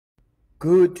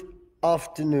Good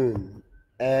afternoon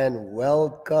and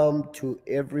welcome to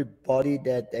everybody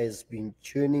that has been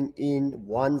tuning in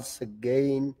once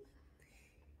again.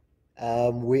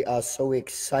 We are so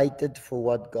excited for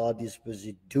what God is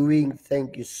busy doing.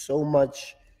 Thank you so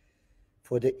much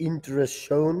for the interest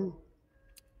shown.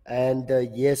 And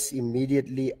yes,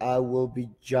 immediately I will be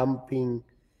jumping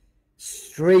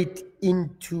straight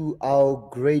into our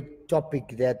great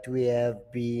topic that we have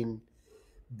been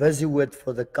busy with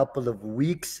for the couple of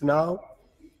weeks now,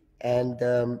 and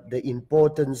the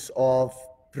importance of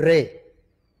prayer.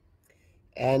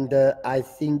 And I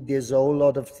think there's a whole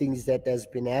lot of things that has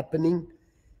been happening,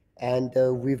 and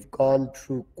we've gone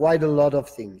through quite a lot of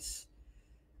things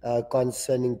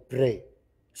concerning prayer.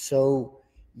 So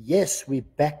yes, we're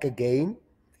back again.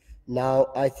 Now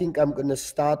I think I'm going to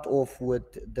start off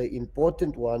with the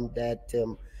important one that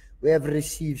we have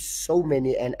received so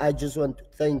many, and I just want to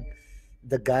thank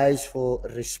the guys for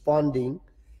responding,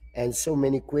 and so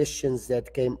many questions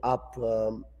that came up,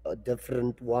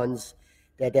 different ones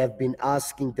that have been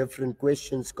asking different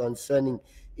questions concerning: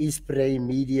 is prayer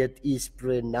immediate, is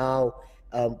prayer now,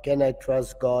 can I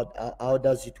trust God, how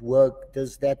does it work,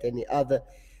 does that, any other.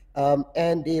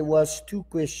 And there was two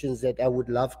questions that I would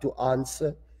love to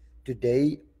answer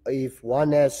today. If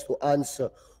one has to answer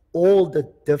all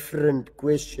the different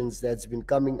questions that's been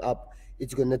coming up,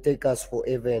 it's going to take us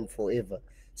forever and forever.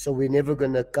 So we're never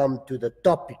going to come to the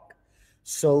topic.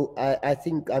 So I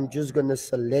think I'm just going to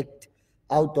select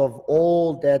out of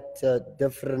all that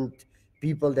different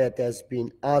people that has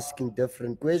been asking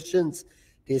different questions.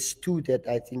 There's two that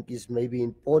I think is maybe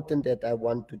important that I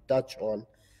want to touch on.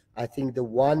 I think the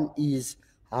one is,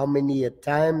 how many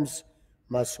times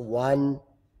must one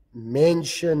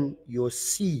mention your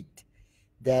seed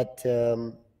that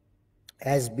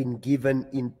has been given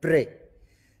in prayer?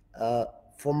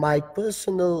 From my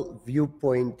personal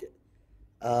viewpoint,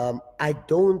 I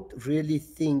don't really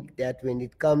think that when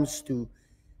it comes to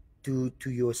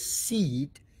your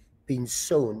seed being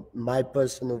sown, my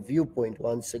personal viewpoint,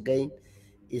 once again,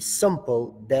 is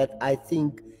simple, that I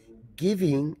think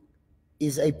giving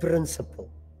is a principle.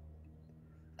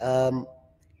 And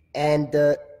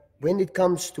when it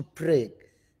comes to prayer,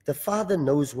 the Father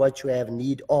knows what you have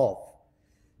need of.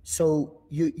 So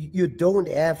you don't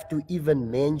have to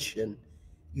even mention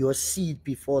your seed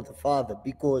before the Father,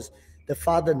 because the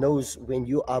Father knows when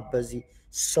you are busy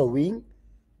sowing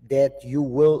that you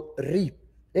will reap.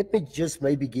 Let me just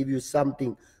maybe give you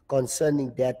something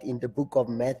concerning that. In the book of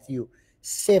Matthew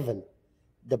 7,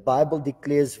 the Bible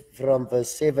declares from verse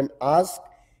 7, ask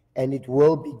and it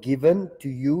will be given to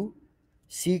you,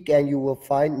 seek and you will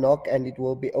find, knock and it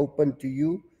will be opened to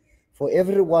you. For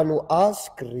everyone who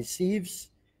asks receives.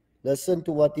 Listen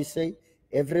to what he say.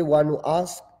 Everyone who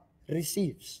asks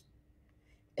receives,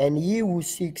 and he who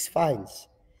seeks finds,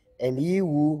 and he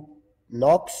who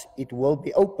knocks it will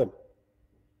be open.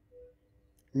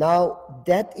 Now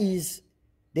there is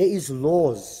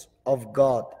laws of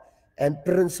God and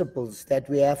principles that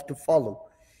we have to follow.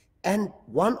 And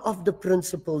one of the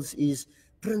principles is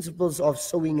principles of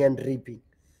sowing and reaping.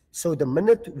 So the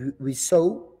minute we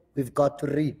sow, we've got to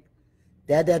reap.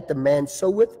 That the man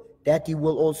soweth, that he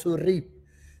will also reap.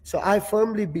 So I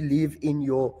firmly believe in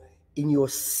your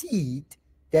seed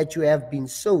that you have been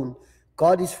sown.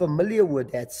 God is familiar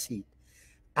with that seed.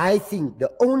 I think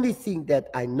the only thing that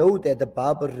I know that the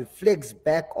Bible reflects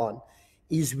back on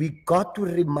is we got to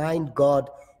remind God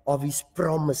of his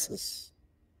promises.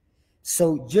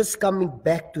 So just coming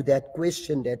back to that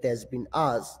question that has been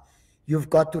asked, you've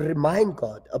got to remind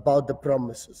God about the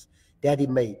promises that he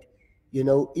made. You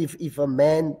know, if a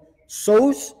man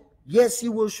sows, yes, he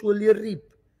will surely reap.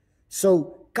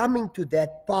 So coming to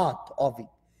that part of it,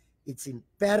 it's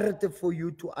imperative for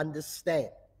you to understand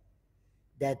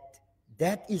that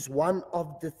that is one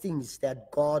of the things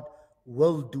that God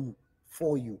will do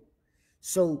for you.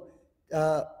 So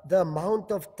the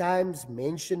amount of times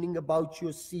mentioning about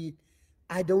your seed,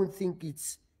 I don't think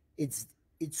it's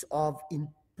of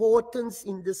importance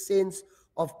in the sense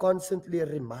of constantly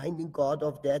reminding God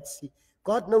of that seed.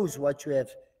 God knows what you have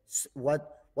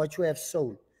what you have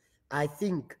sown. I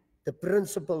think the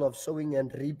principle of sowing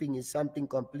and reaping is something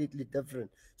completely different.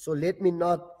 So let me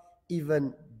not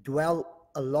even dwell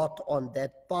a lot on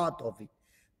that part of it.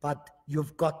 But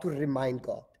you've got to remind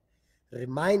God.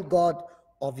 Remind God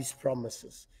of his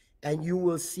promises, and you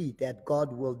will see that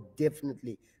God will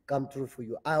definitely come through for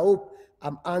you. I hope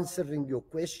I'm answering your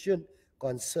question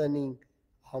concerning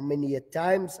how many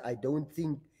times. I don't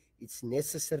think it's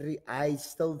necessary. I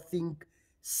still think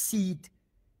seed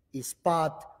is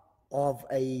part of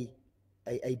a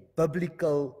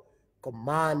biblical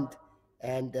command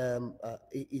and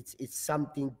it's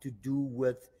something to do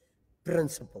with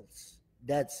principles.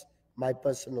 That's my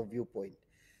personal viewpoint.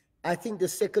 I think the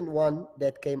second one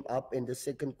that came up, and the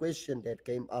second question that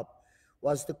came up,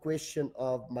 was the question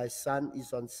of my son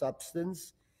is on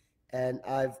substance, and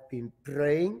I've been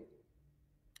praying.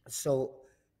 So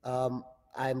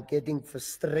I'm getting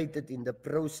frustrated in the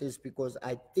process because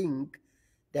I think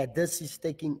that this is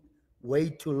taking way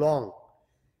too long.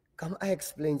 Come, I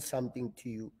explain something to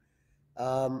you.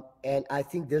 And I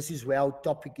think this is where our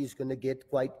topic is going to get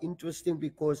quite interesting,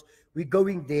 because we're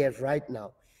going there right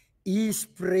now. Is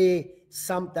prayer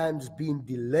sometimes being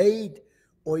delayed,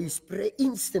 or is prayer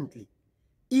instantly?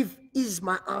 If is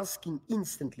my asking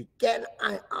instantly, can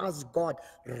I ask God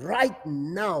right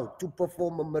now to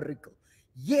perform a miracle?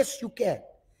 Yes, you can.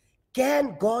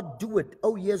 Can God do it?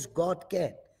 Oh, yes, God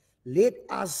can. Let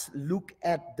us look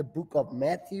at the book of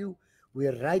Matthew.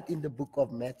 We're right in the book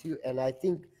of Matthew, and I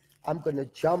think I'm going to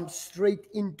jump straight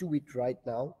into it right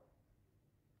now.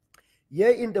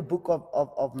 Here in the book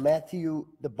of Matthew,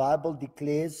 the Bible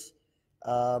declares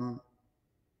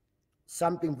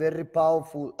something very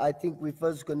powerful. I think we're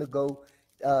first going to go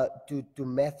to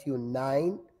Matthew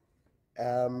 9.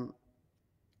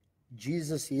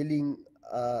 Jesus healing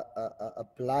a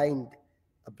blind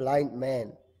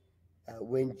man.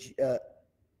 When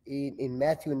in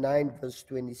Matthew 9 verse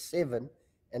 27,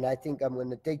 and I think I'm going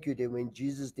to take you there. When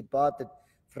Jesus departed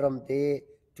from there,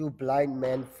 two blind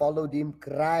men followed him,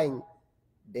 crying.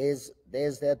 There's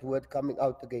that word coming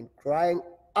out again, crying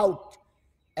out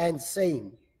and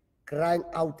saying, crying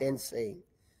out and saying.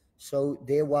 So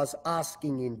there was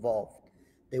asking involved.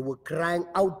 They were crying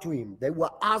out to him. They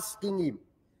were asking him.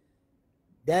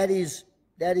 That is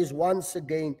once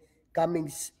again coming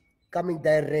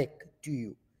direct to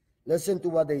you. Listen to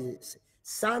what they say.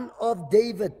 Son of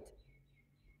David,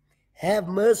 have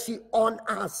mercy on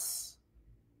us.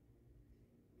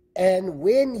 And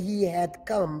when he had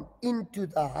come into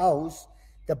the house,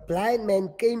 the blind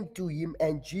man came to him,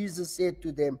 and Jesus said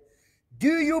to them,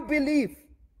 do you believe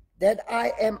that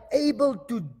I am able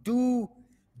to do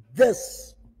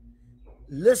this?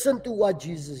 Listen to what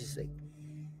Jesus is saying.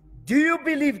 Do you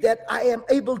believe that I am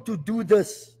able to do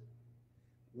this?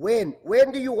 When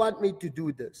do you want me to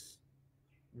do this?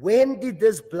 When did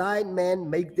this blind man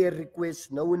make their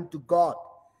request known to God?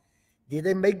 Did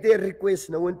they make their request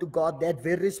known to God that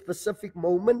very specific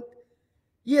moment?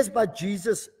 Yes, but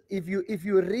Jesus, if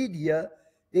you read here,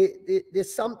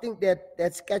 there's something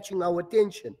that's catching our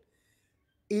attention.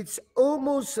 It's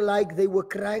almost like they were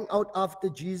crying out after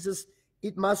Jesus.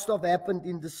 It must have happened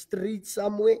in the street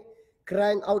somewhere,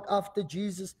 crying out after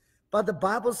Jesus. But the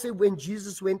Bible says when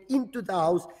Jesus went into the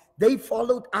house, they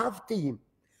followed after him.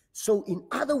 So in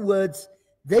other words,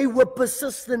 they were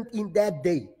persistent in that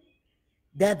day,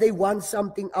 that they want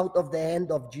something out of the hand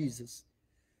of Jesus.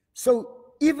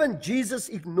 So even Jesus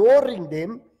ignoring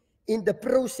them in the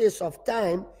process of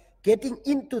time, getting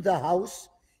into the house,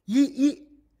 he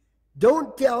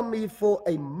don't tell me for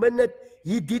a minute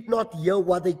he did not hear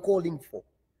what they calling for.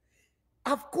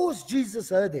 Of course Jesus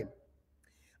heard them.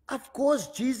 Of course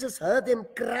Jesus heard them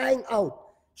crying out,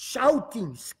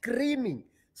 shouting, screaming,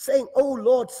 saying, oh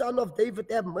Lord, Son of David,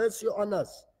 have mercy on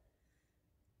us.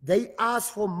 They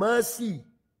asked for mercy.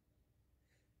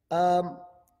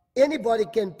 Anybody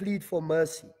can plead for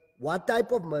mercy. What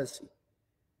type of mercy?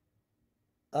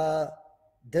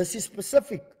 This is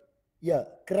specific. Yeah,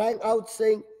 crying out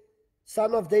saying,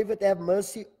 Son of David, have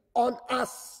mercy on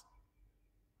us.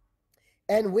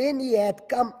 And when he had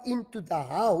come into the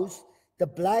house, the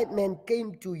blind man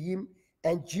came to him,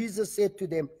 and Jesus said to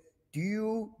them, do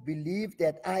you believe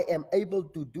that I am able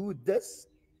to do this?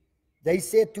 They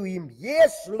said to him,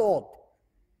 yes, Lord.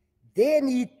 Then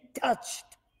he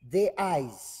touched their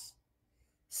eyes,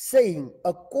 saying,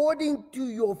 according to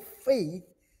your faith,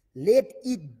 let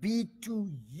it be to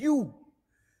you.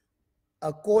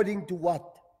 According to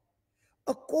what?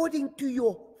 According to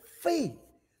your faith.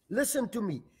 Listen to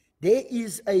me. There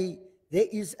is a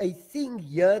thing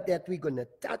here that we're going to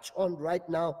touch on right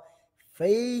now.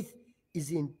 Faith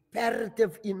is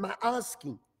imperative in my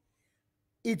asking.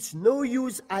 It's no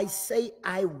use I say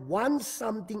I want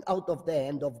something out of the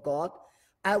hand of God.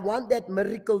 I want that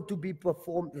miracle to be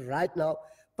performed right now.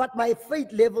 But my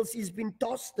faith levels is been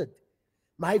toasted.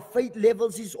 My faith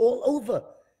levels is all over.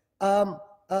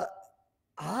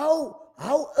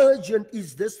 How urgent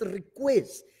is this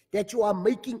request that you are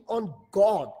making on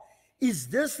God? Is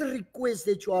this request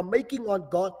that you are making on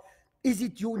God, is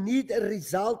it you need a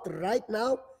result right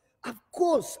now? Of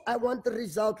course, I want the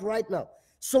result right now.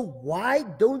 So why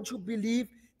don't you believe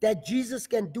that Jesus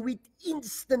can do it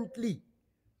instantly?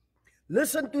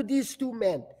 Listen to these two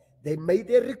men. They made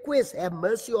their request, have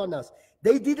mercy on us.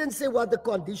 They didn't say what the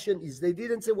condition is. They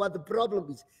didn't say what the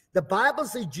problem is. The Bible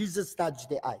says Jesus touched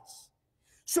their eyes.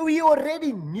 So he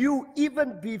already knew,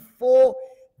 even before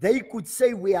they could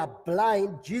say we are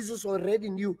blind, Jesus already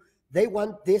knew they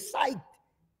want their sight.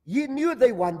 He knew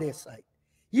they want their sight.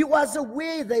 He was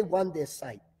aware they want their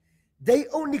sight. They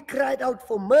only cried out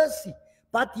for mercy,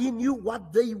 but he knew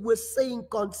what they were saying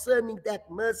concerning that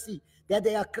mercy that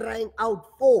they are crying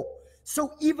out for.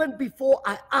 So even before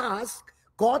I ask,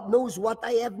 God knows what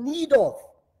I have need of.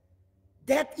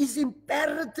 That is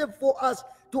imperative for us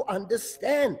to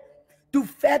understand. To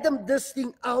fathom this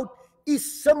thing out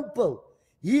is simple.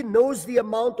 He knows the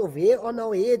amount of hair on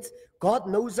our heads. God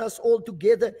knows us all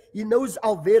together. He knows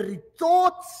our very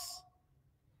thoughts.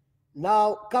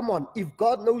 Now, come on, if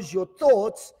God knows your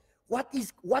thoughts,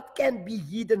 what can be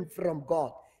hidden from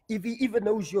God if he even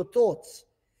knows your thoughts?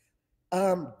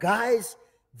 Guys,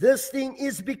 this thing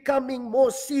is becoming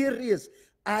more serious.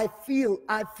 I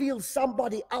feel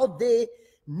somebody out there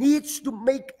needs to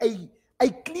make a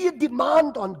clear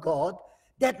demand on God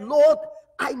that, Lord,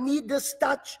 I need this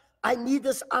touch. I need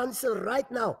this answer right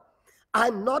now.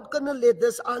 I'm not going to let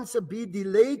this answer be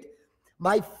delayed.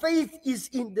 My faith is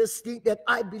in this thing that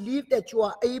I believe that you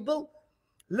are able.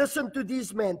 Listen to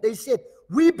these men. They said,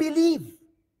 we believe.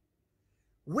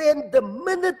 When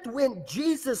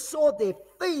Jesus saw their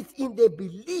faith in their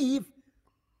belief,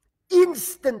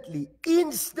 instantly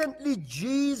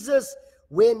Jesus,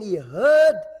 when he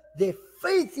heard their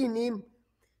faith in him,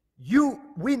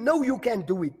 we know you can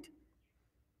do it.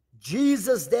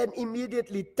 Jesus then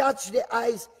immediately touched their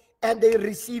eyes and they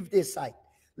received their sight.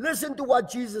 Listen to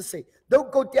what Jesus said.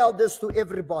 Don't go tell this to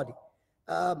everybody.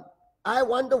 I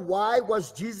wonder, why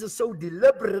was Jesus so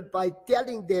deliberate by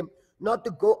telling them not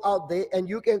to go out there? And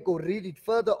you can go read it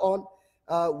further on,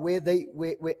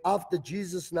 where after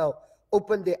Jesus now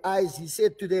opened their eyes, he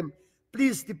said to them,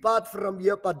 please depart from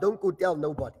here, but don't go tell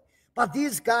nobody. But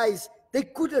these guys, they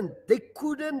couldn't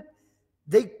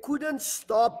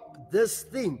stop this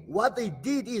thing. What they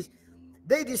did is,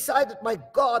 they decided, my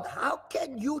God, how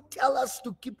can you tell us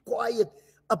to keep quiet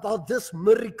about this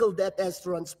miracle that has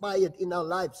transpired in our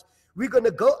lives? We're going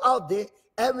to go out there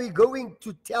and we're going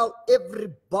to tell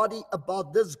everybody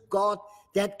about this God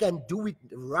that can do it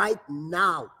right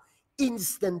now.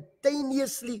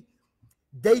 Instantaneously,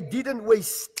 they didn't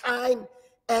waste time,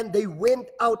 and they went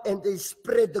out and they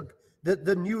spread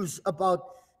the news about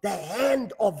the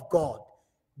hand of God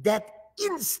that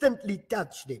instantly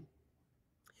touched them.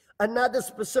 Another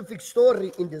specific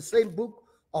story in the same book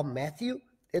of Matthew.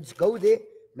 Let's go there.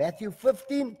 Matthew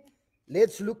 15.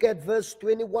 Let's look at verse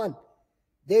 21.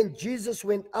 Then Jesus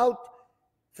went out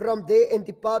from there and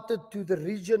departed to the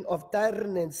region of Tyre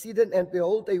and Sidon, and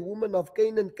behold, a woman of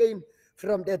Canaan came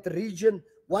from that region.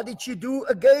 What did she do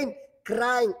again?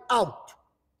 Crying out.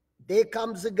 There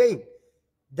comes again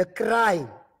the crying.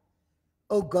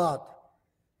 Oh God,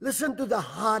 listen to the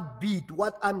heartbeat,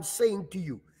 what I'm saying to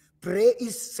you. Prayer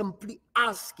is simply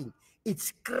asking.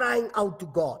 It's crying out to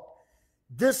God.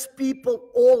 These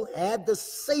people all had the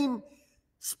same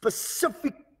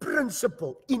specific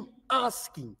principle in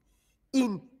asking,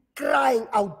 in crying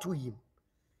out to him.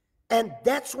 And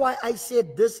that's why I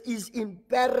said this is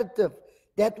imperative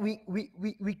that we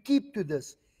keep to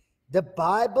this. The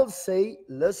Bible say,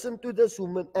 listen to this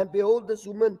woman, and behold, this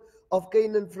woman of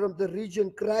Canaan from the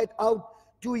region cried out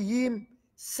to him,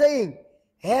 saying,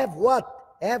 have what?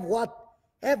 Have what?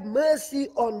 Have mercy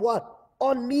on what?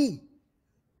 On me.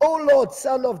 O Lord,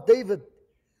 Son of David.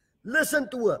 Listen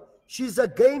to her. She's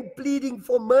again pleading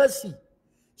for mercy.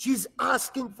 She's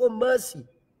asking for mercy.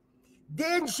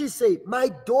 Then she said, my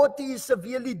daughter is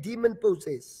severely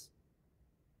demon-possessed.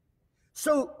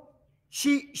 So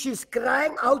she's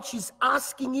crying out, she's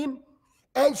asking him,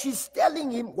 and she's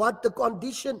telling him what the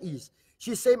condition is.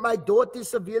 She said, my daughter is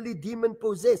severely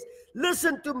demon-possessed.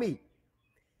 Listen to me.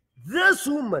 This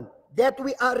woman that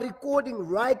we are recording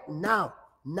right now,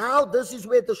 this is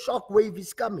where the shock wave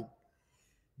is coming.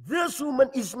 This woman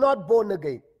is not born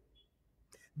again.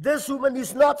 This woman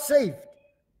is not saved.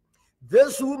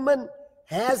 This woman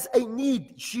has a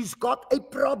need. She's got a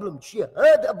problem. She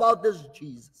heard about this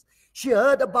Jesus. She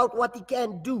heard about what he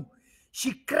can do.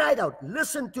 She cried out,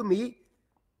 listen to me.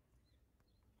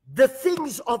 The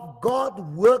things of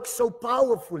God work so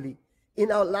powerfully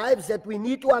in our lives that we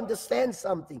need to understand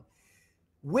something.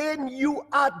 When you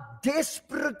are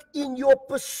desperate in your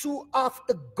pursuit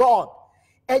after God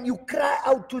and you cry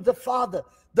out to the Father,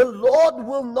 the Lord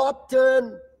will not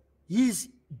turn his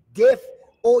deaf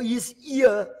or his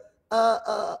ear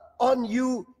on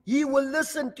you. He will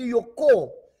listen to your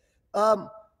call.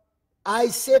 I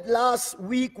said last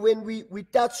week when we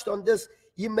touched on this,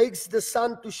 he makes the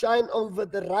sun to shine over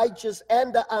the righteous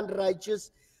and the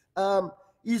unrighteous.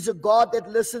 He's a God that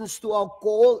listens to our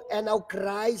call and our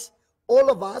cries, all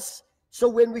of us. So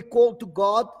when we call to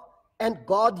God and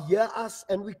God hear us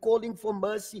and we're calling for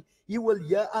mercy, he will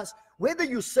hear us. Whether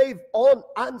you saved or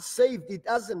unsaved, it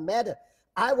doesn't matter.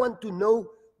 I want to know,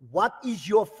 what is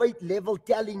your faith level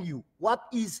telling you? What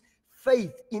is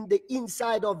faith in the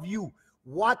inside of you?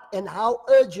 What and how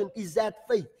urgent is that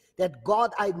faith? That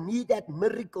God, I need that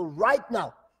miracle right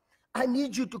now. I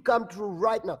need you to come through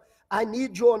right now. I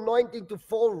need your anointing to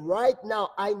fall right now.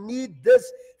 I need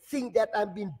this thing that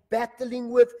I've been battling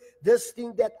with, this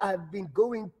thing that I've been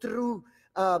going through,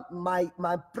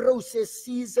 my process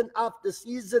season after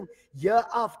season, year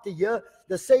after year.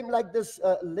 The same like this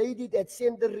lady that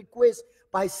sent the request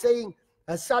by saying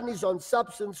her son is on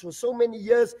substance for so many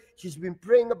years. She's been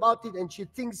praying about it and she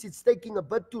thinks it's taking a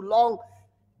bit too long.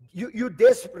 You're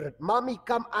desperate. Mommy,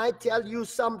 come, I tell you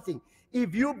something.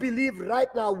 If you believe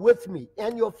right now with me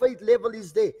and your faith level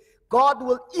is there, God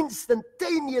will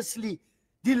instantaneously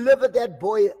deliver that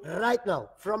boy right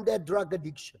now from that drug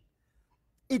addiction.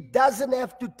 It doesn't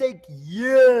have to take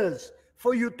years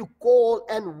for you to call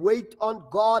and wait on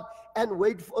God and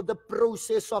wait for the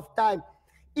process of time.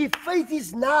 If faith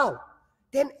is now,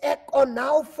 then act on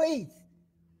now faith.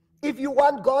 If you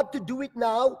want God to do it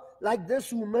now, like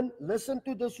this woman, listen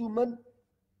to this woman.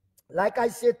 Like I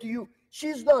said to you,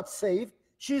 she's not saved.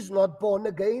 She's not born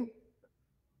again.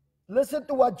 Listen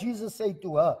to what Jesus said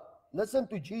to her. Listen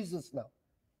to Jesus now.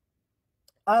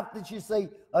 After she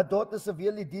said, her daughter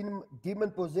severely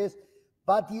demon-possessed,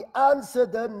 but he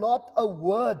answered her not a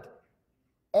word.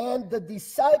 And the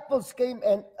disciples came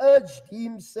and urged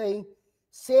him, saying,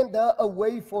 send her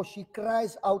away, for she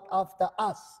cries out after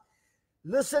us.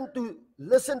 Listen to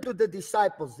the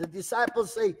disciples. The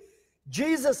disciples say,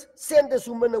 Jesus, send this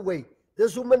woman away.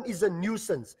 This woman is a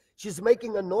nuisance. She's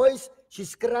making a noise.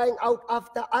 She's crying out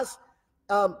after us.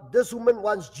 This woman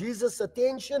wants Jesus'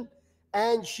 attention.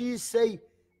 And she say,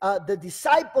 the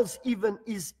disciples even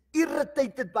is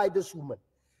irritated by this woman.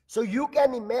 So you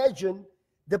can imagine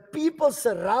the people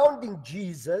surrounding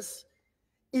Jesus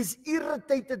is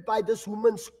irritated by this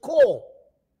woman's call,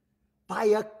 by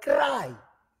a cry,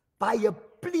 by a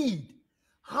plead.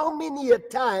 How many a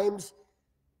times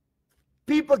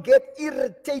people get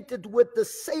irritated with the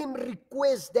same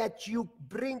request that you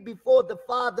bring before the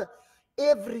Father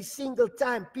every single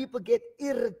time? People get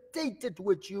irritated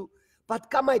with you. But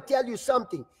come, I tell you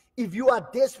something. If you are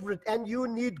desperate and you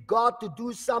need God to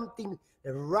do something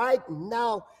right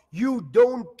now, you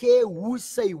don't care who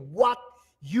say what.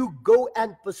 You go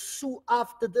and pursue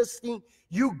after this thing.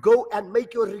 You go and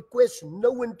make your request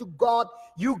known to God.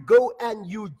 You go and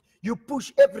you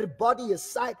push everybody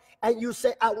aside and you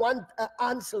say, I want an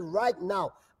answer right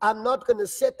now. I'm not going to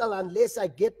settle unless I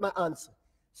get my answer.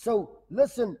 So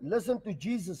listen to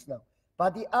Jesus now.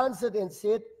 But he answered and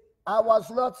said, I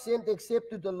was not sent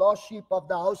except to the lost sheep of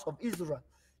the house of Israel.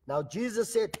 Now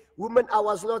Jesus said, woman, I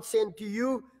was not sent to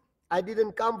you. I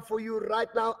didn't come for you right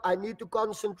now. I need to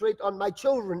concentrate on my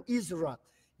children, Israel.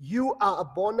 You are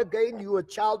born again. You are a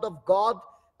child of God.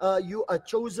 You are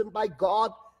chosen by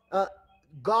God.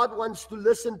 God wants to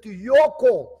listen to your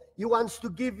call. He wants to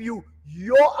give you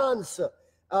your answer.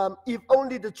 If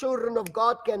only the children of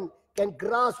God can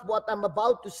grasp what I'm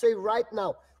about to say right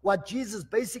now. What Jesus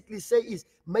basically say is,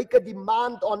 make a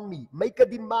demand on me. Make a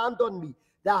demand on me.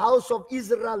 The house of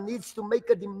Israel needs to make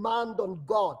a demand on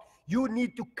God. You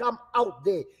need to come out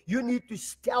there. You need to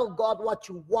tell God what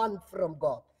you want from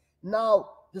God. Now,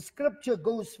 the scripture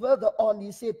goes further on.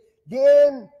 He said,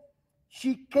 then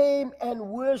she came and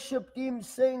worshipped him,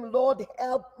 saying, Lord,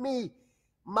 help me.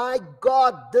 My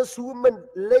God, this woman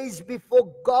lays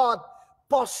before God,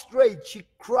 prostrate. She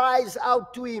cries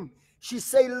out to him. She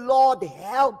say, Lord,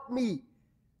 help me.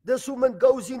 This woman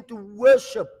goes into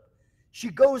worship. She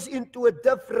goes into a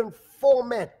different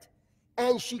format.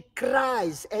 And she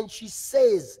cries and she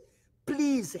says,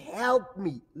 please help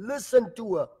me. Listen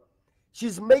to her.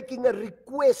 She's making a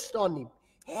request on him.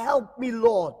 Help me,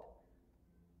 Lord.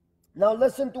 Now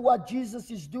listen to what Jesus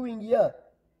is doing here.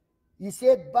 He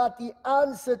said, but he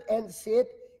answered and said,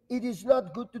 it is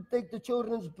not good to take the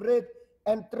children's bread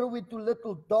and throw it to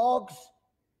little dogs.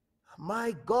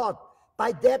 My God,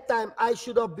 by that time I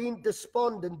should have been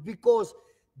despondent because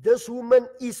this woman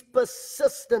is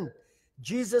persistent.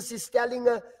 Jesus is telling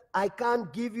her, I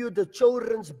can't give you the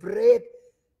children's bread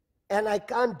and I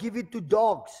can't give it to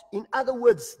dogs. In other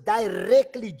words,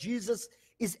 directly Jesus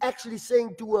is actually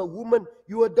saying to a woman,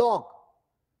 you're a dog.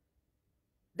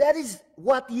 That is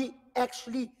what he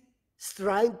actually is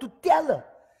trying to tell her.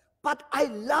 But I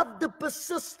love the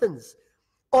persistence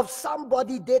of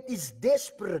somebody that is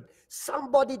desperate,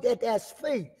 somebody that has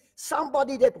faith,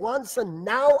 somebody that wants a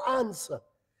now answer.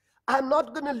 I'm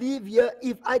not going to leave here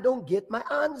if I don't get my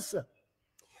answer.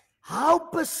 How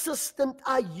persistent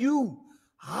are you?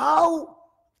 How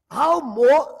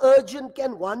more urgent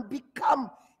can one become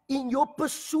in your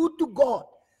pursuit to God?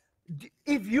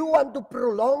 If you want to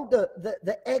prolong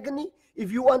the agony,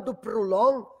 if you want to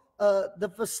prolong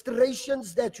the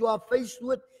frustrations that you are faced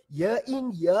with year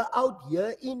in, year out,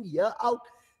 year in, year out,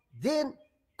 then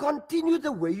continue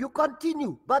the way you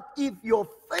continue. But if your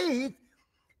faith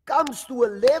comes to a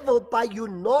level by you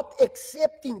not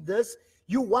accepting this,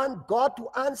 you want God to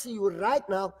answer you right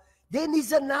now, then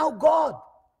He's a now God.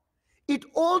 It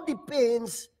all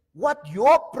depends what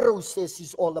your process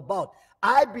is all about.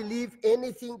 I believe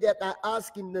anything that I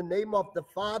ask in the name of the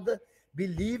Father,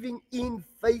 believing in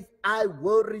faith, I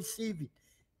will receive it.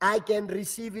 I can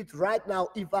receive it right now.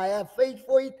 If I have faith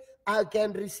for it, I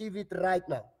can receive it right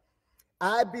now.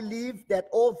 I believe that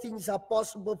all things are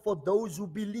possible for those who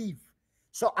believe.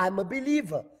 So I'm a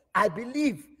believer. I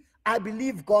believe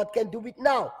God can do it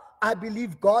now. I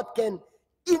believe God can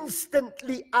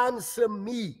instantly answer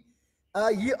me.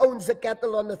 He owns the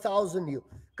cattle on 1,000 hills.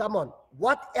 Come on.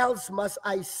 What else must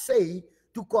I say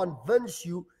to convince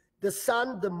you the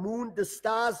sun, the moon, the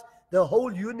stars, the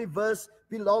whole universe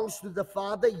belongs to the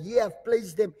Father? Ye have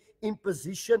placed them in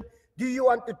position. Do you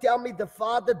want to tell me the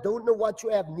Father don't know what you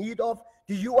have need of?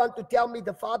 Do you want to tell me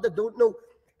the Father don't know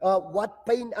what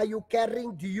pain are you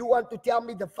carrying? Do you want to tell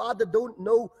me the Father don't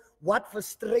know what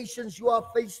frustrations you are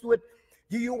faced with?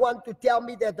 Do you want to tell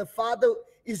me that the Father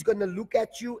is going to look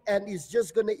at you and is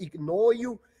just going to ignore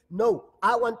you? No,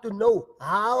 I want to know,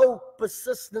 how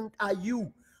persistent are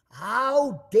you?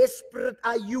 How desperate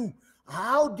are you?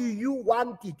 How do you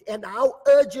want it? And how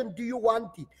urgent do you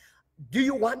want it? Do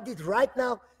you want it right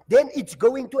now? Then it's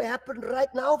going to happen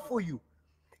right now for you.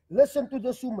 Listen to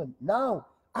this woman. Now,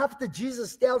 after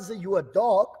Jesus tells her you a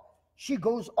dog, she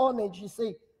goes on and she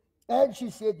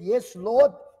said, yes,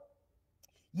 Lord,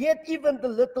 yet even the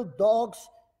little dogs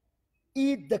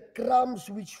eat the crumbs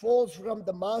which falls from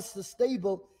the master's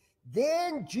table.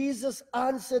 Then Jesus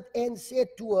answered and said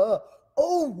to her,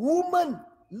 oh woman,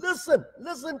 listen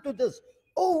to this.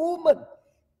 Oh woman,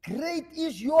 great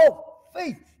is your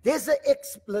faith. There's an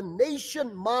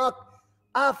explanation mark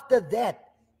after that.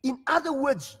 In other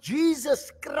words,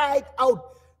 Jesus cried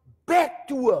out back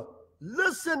to her.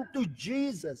 Listen to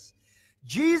Jesus.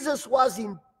 Jesus was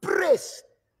impressed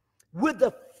with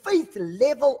the faith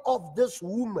level of this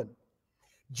woman.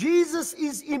 Jesus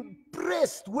is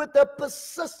impressed with her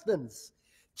persistence.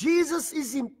 Jesus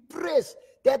is impressed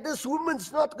that this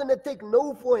woman's not going to take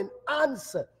no for an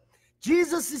answer.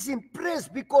 Jesus is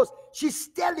impressed because she's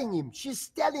telling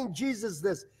Jesus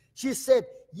this. She said,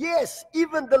 yes,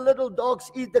 even the little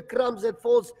dogs eat the crumbs that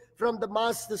falls from the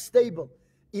master's table.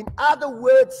 In other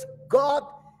words, God,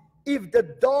 if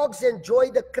the dogs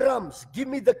enjoy the crumbs, give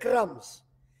me the crumbs.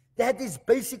 That is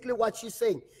basically what she's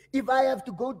saying. If I have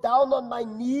to go down on my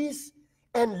knees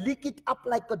and lick it up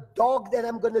like a dog, then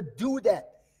I'm going to do that.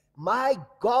 My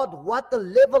God, what a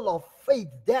level of faith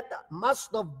that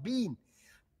must have been.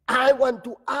 I want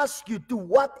to ask you, to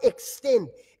what extent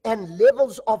and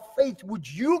levels of faith would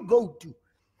you go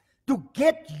to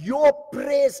get your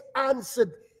prayers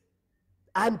answered?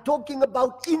 I'm talking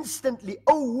about instantly.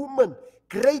 Oh woman,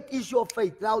 great is your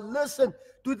faith. Now listen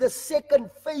to the second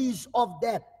phase of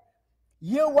that.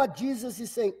 Hear what Jesus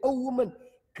is saying. Oh woman,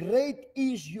 great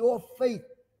is your faith.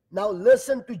 Now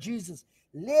listen to Jesus.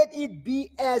 Let it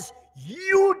be as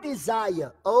you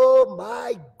desire. Oh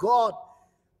my God.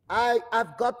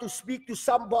 I've got to speak to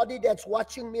somebody that's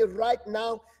watching me right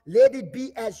now. Let it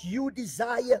be as you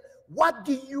desire. What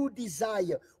do you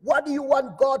desire? What do you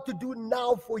want God to do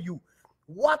now for you?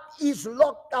 What is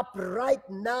locked up right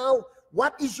now?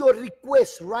 What is your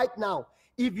request right now?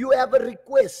 If you have a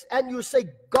request and you say,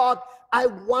 God, I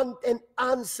want an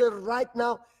answer right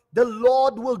now, the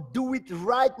Lord will do it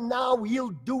right now. He'll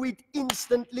do it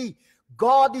instantly.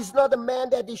 God is not a man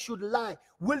that he should lie.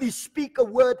 Will he speak a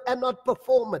word and not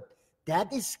perform it?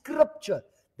 That is scripture.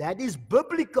 That is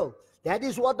biblical. That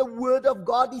is what the word of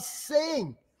God is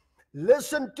saying.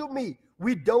 Listen to me.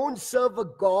 We don't serve a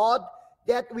God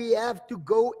that we have to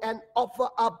go and offer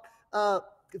up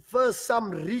first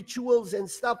some rituals and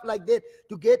stuff like that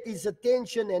to get his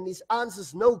attention and his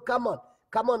answers. No, come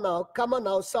on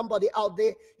now, somebody out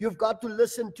there, you've got to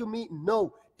listen to me.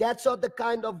 No, that's not the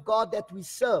kind of God that we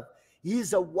serve.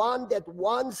 He's a one that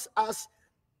wants us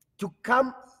to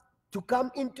come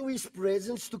into his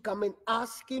presence, to come and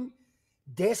ask him,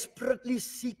 desperately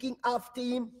seeking after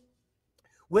him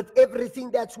with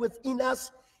everything that's within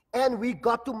us, and we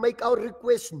got to make our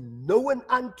request known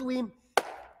unto him.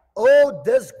 Oh,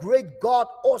 this great God,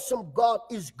 awesome God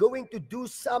is going to do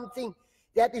something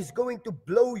that is going to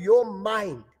blow your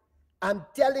mind. I'm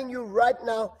telling you right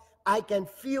now, I can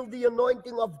feel the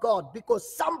anointing of God,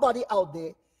 because somebody out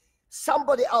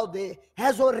there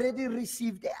has already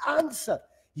received the answer.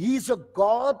 He's a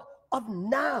God of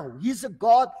now. He's a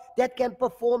God that can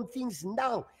perform things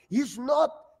now. He's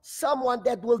not someone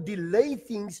that will delay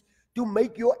things to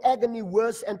make your agony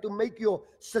worse and to make your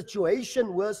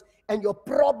situation worse and your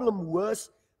problem worse.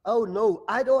 Oh no,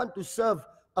 I don't want to serve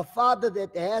a father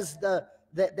that has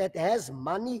that has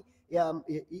money.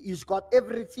 He's got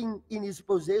everything in his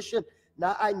possession.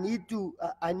 Now I need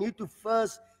to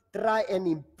first try and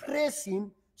impress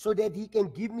him so that he can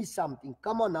give me something.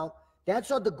 Come on now. That's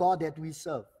not the God that we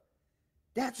serve.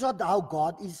 That's not how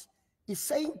God is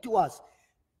saying to us.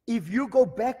 If you go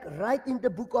back right in the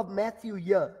book of Matthew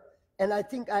here, and I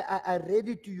think I read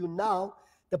it to you now,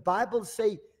 the Bible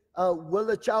say, will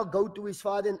a child go to his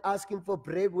father and ask him for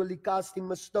bread? Will he cast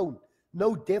him a stone?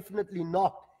 No, definitely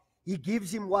not. He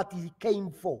gives him what he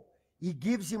came for. He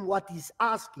gives him what he's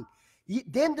asking.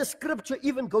 Then the scripture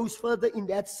even goes further in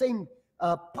that same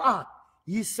part.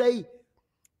 He say,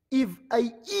 if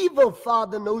an evil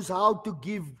father knows how to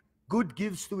give good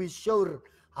gifts to his children,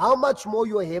 how much more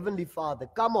your heavenly Father?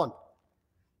 Come on.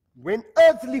 When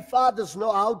earthly fathers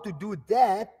know how to do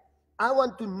that, I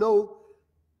want to know,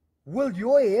 will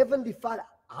your heavenly Father,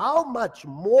 how much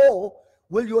more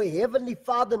will your heavenly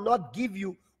Father not give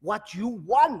you what you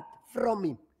want from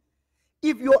him?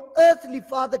 If your earthly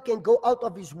father can go out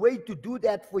of his way to do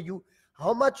that for you,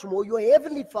 how much more your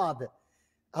heavenly Father?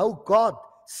 Oh God,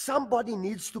 somebody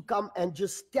needs to come and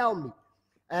just tell me.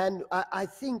 And I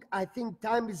think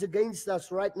time is against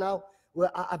us right now.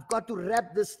 Well, I've got to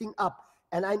wrap this thing up.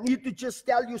 And I need to just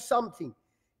tell you something.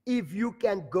 If you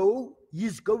can go,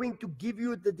 he's going to give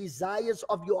you the desires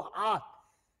of your heart.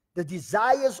 The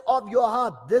desires of your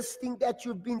heart. This thing that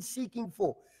you've been seeking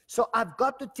for. So I've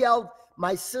got to tell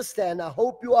my sister, and I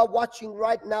hope you are watching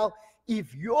right now,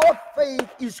 if your faith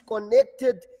is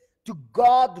connected to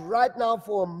God right now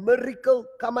for a miracle,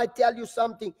 come I tell you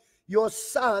something. Your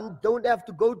son don't have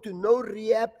to go to no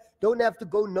rehab, don't have to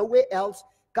go nowhere else.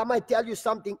 Come I tell you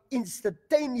something,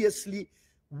 instantaneously,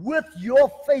 with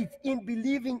your faith in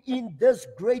believing in this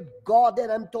great God that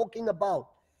I'm talking about.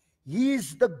 He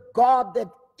is the God that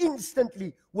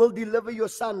instantly will deliver your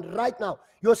son right now.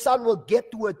 Your son will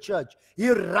get to a church.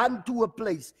 He'll run to a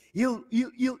place. He'll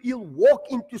walk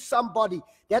into somebody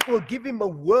that will give him a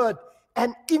word,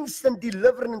 and instant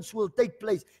deliverance will take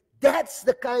place. That's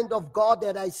the kind of God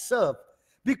that I serve,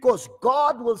 because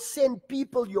God will send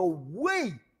people your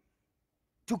way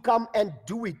to come and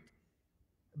do it,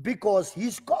 because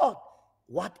he's God.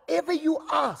 Whatever you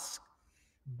ask,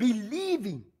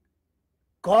 believing,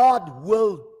 God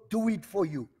will do it for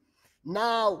you.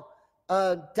 Now,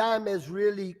 time has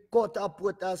really caught up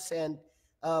with us, and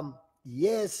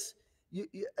yes,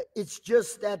 it's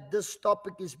just that this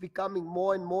topic is becoming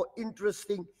more and more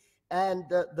interesting, and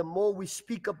the more we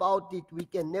speak about it, we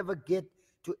can never get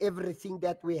to everything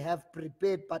that we have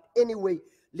prepared. But anyway,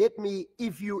 let me,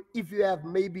 if you have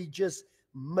maybe just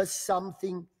missed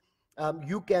something,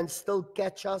 you can still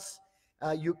catch us.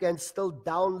 You can still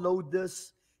download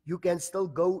this. You can still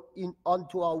go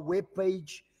onto our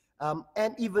webpage,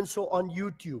 and even so on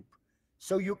YouTube.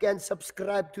 So you can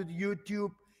subscribe to the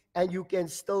YouTube, and you can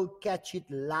still catch it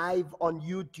live on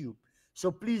YouTube. So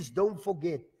please don't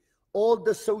forget all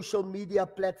the social media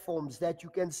platforms that you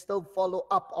can still follow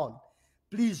up on.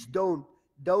 Please don't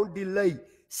delay.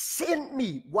 Send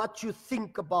me what you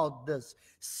think about this.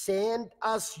 Send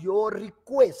us your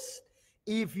request.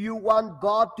 If you want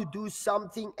God to do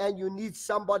something and you need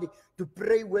somebody to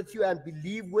pray with you and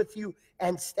believe with you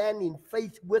and stand in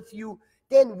faith with you,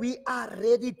 then we are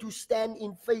ready to stand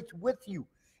in faith with you.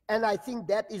 And I think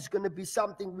that is going to be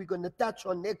something we're going to touch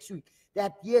on next week.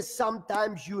 That yes,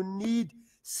 sometimes you need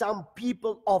some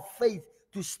people of faith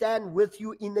to stand with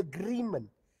you in agreement,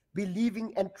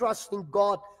 believing and trusting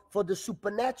God for the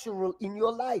supernatural in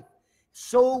your life.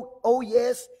 So, oh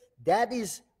yes, that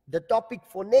is the topic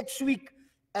for next week.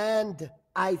 And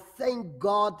I thank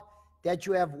God that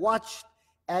you have watched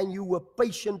and you were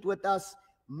patient with us.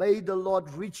 May the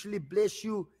Lord richly bless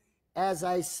you. As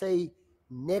I say,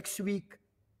 next week,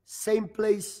 same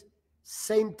place,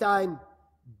 same time.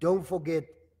 Don't forget,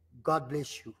 God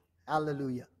bless you.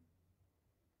 Hallelujah.